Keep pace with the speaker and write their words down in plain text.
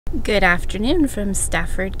Good afternoon from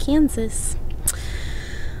Stafford, Kansas.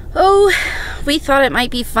 Oh, we thought it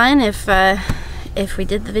might be fun if we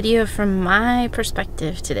did the video from my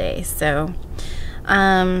perspective today. So,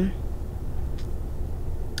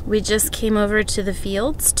 we just came over to the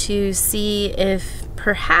fields to see if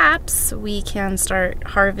perhaps we can start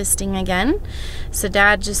harvesting again. So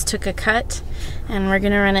Dad just took a cut and we're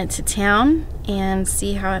gonna run it to town and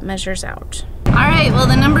see how it measures out. Alright, well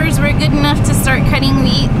the numbers were good enough to start cutting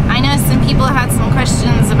wheat. I know some people had some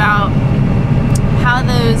questions about how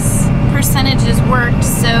those percentages worked.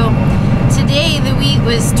 So today the wheat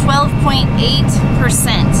was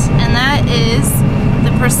 12.8%, and that is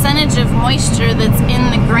the percentage of moisture that's in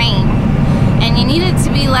the grain. And you need it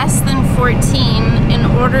to be less than 14 in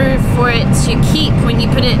order for it to keep when you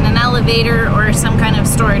put it in an elevator or some kind of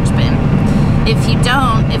storage bin. If you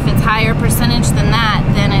don't, if it's higher percentage than that,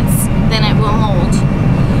 then it will mold.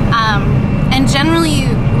 And generally,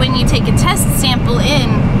 when you take a test sample in,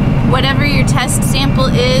 whatever your test sample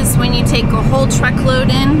is, when you take a whole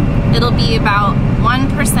truckload in, it'll be about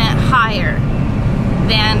 1% higher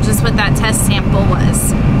than just what that test sample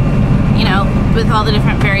was, you know, with all the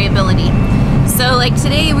different variability. So like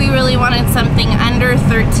today, we really wanted something under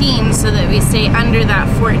 13 so that we stay under that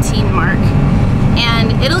 14 mark.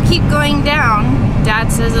 And it'll keep going down.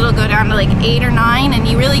 Dad says it'll go down to like 8 or 9, and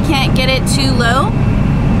you really can't get it too low.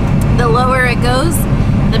 The lower it goes,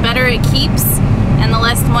 the better it keeps, and the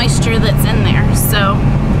less moisture that's in there. So,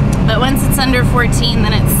 but once it's under 14,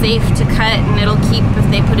 then it's safe to cut, and it'll keep if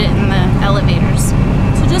they put it in the elevators.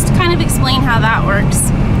 So just to kind of explain how that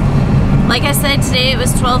works. Like I said, today it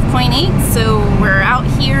was 12.8, so we're out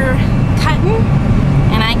here cutting,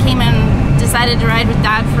 and I came and decided to ride with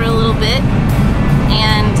Dad for a little bit.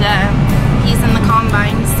 And he's in the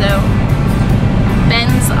combine, so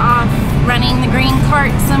Ben's off running the green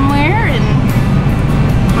cart somewhere, and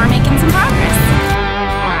we're making some progress.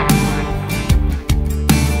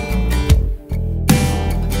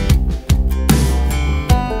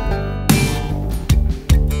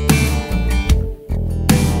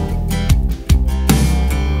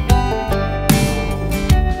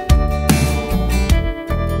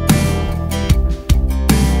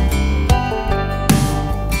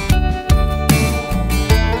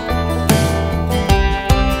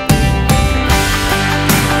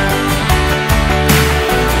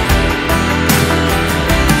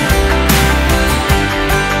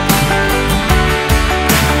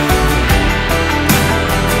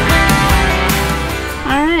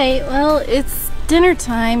 Well, it's dinner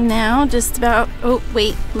time now, just about, oh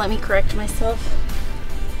wait, let me correct myself.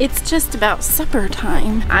 It's just about supper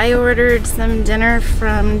time. I ordered some dinner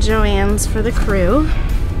from Joann's for the crew,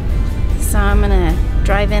 so I'm gonna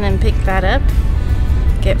drive in and pick that up,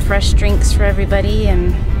 get fresh drinks for everybody,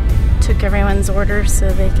 and took everyone's order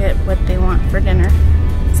so they get what they want for dinner,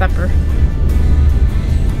 supper.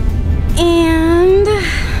 And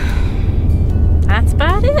that's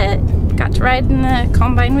about it. Got to ride in the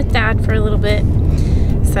combine with Dad for a little bit.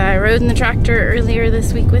 So I rode in the tractor earlier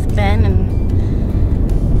this week with Ben,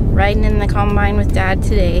 and riding in the combine with Dad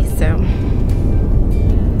today. So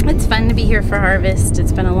it's fun to be here for harvest.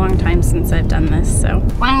 It's been a long time since I've done this. So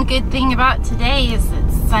one good thing about today is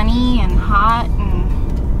it's sunny and hot, and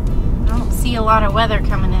I don't see a lot of weather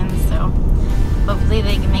coming in. So hopefully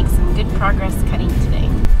they can make some good progress cutting today.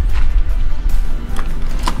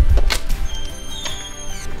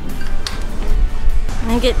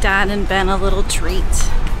 And get Dad and Ben a little treat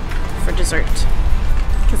for dessert,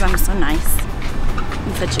 because I'm so nice.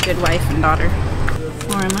 I'm such a good wife and daughter.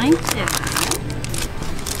 For my dad,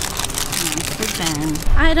 and for Ben.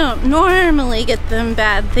 I don't normally get them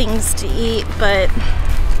bad things to eat, but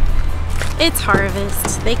it's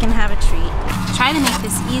harvest. They can have a treat. Try to make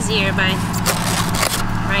this easier by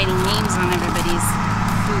writing names on everybody's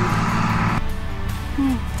food.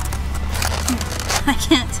 I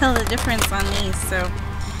can't tell the difference on these, so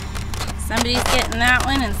somebody's getting that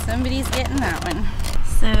one and somebody's getting that one.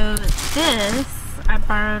 So this I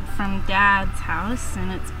borrowed from Dad's house,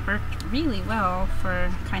 and it's worked really well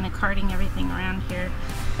for kind of carting everything around here.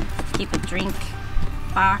 Keep a drink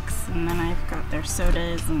box, and then I've got their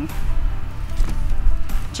sodas, and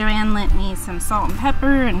Joanne lent me some salt and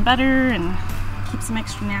pepper and butter, and keep some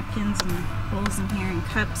extra napkins and bowls in here and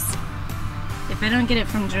cups. If I don't get it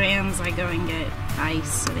from Joann's, I go and get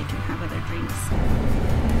ice so they can have other drinks.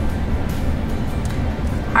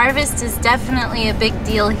 Harvest is definitely a big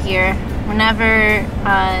deal here. Whenever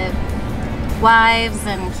wives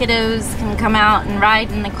and kiddos can come out and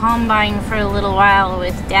ride in the combine for a little while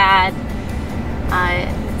with Dad,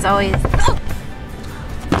 it's always... Oh!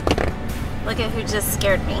 Look at who just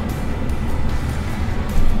scared me.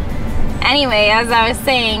 Anyway, as I was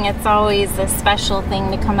saying, it's always a special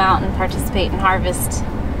thing to come out and participate in harvest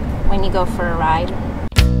when you go for a ride.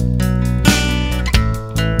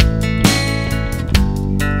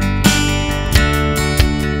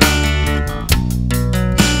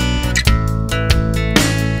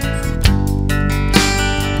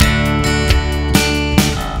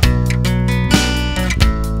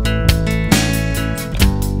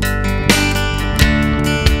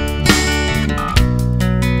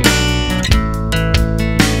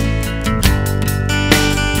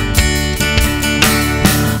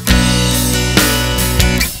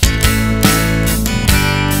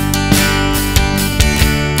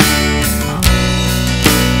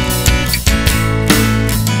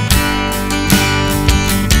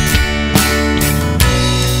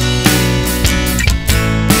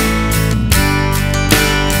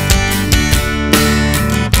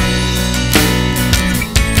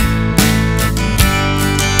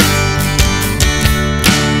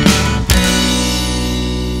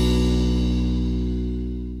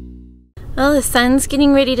 Well, the sun's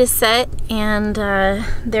getting ready to set, and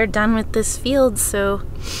they're done with this field, so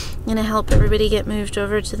I'm gonna help everybody get moved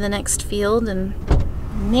over to the next field. And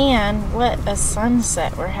man, what a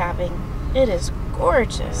sunset we're having. It is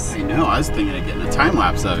gorgeous. I know, I was thinking of getting a time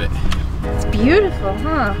lapse of it. It's beautiful,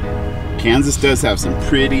 huh? Kansas does have some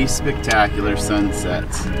pretty spectacular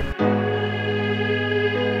sunsets.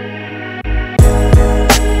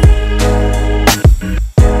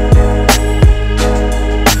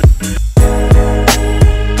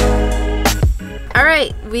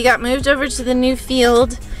 We got moved over to the new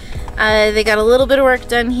field. They got a little bit of work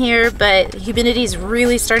done here, but humidity's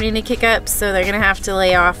really starting to kick up, so they're gonna have to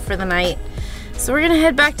lay off for the night. So we're gonna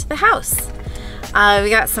head back to the house. We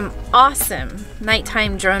got some awesome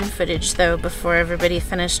nighttime drone footage though before everybody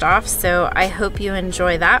finished off, so I hope you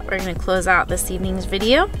enjoy that. We're gonna close out this evening's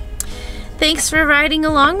video. Thanks for riding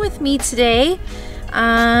along with me today.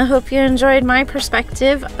 Hope you enjoyed my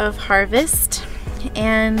perspective of harvest,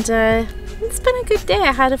 and it's been a good day.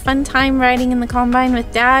 I had a fun time riding in the combine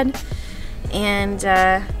with Dad, and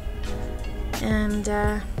I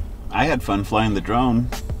had fun flying the drone.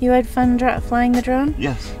 You had fun flying the drone?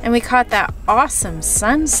 Yes. And we caught that awesome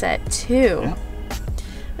sunset too. Yeah.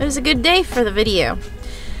 It was a good day for the video.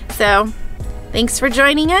 So, thanks for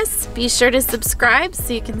joining us. Be sure to subscribe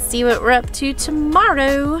so you can see what we're up to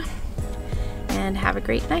tomorrow. And have a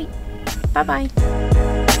great night.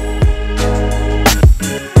 Bye-bye.